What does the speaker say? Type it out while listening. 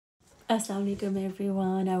Assalamu alaikum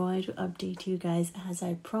everyone. I wanted to update you guys as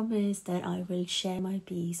I promised that I will share my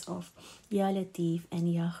piece of Ya Latif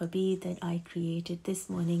and Ya Khabir that I created this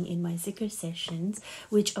morning in my Zikr sessions,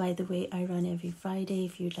 which by the way I run every Friday.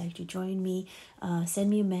 If you'd like to join me, send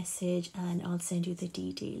me a message and I'll send you the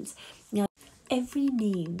details. Now, every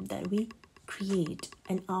name that we create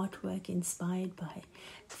an artwork inspired by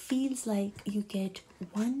feels like you get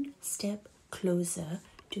one step closer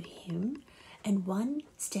to him and one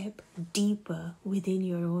step deeper within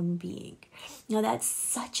your own being. Now, that's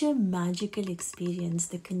such a magical experience,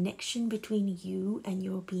 the connection between you and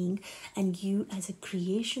your being, and you as a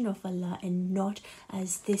creation of Allah and not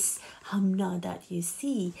as this HUMNA that you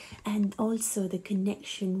see, and also the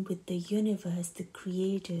connection with the universe, the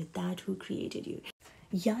creator, that who created you.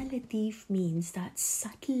 Ya Latif means that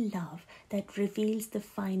subtle love that reveals the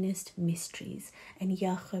finest mysteries, and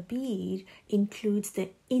Ya Khabir includes the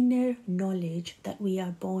inner knowledge that we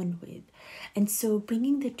are born with. And so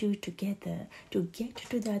bringing the two together to get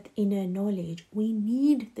to that inner knowledge, we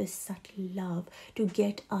need this subtle love to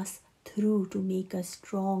get us through, to make us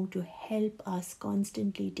strong, to help us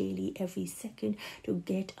constantly, daily, every second, to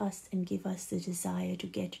get us and give us the desire to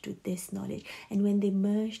get to this knowledge. And when they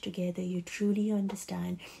merge together, you truly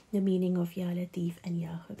understand the meaning of Ya Latif and Ya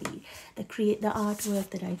Khabir. The artwork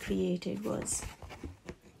that I created was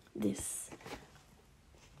this.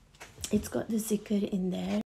 It's got the zikr in there.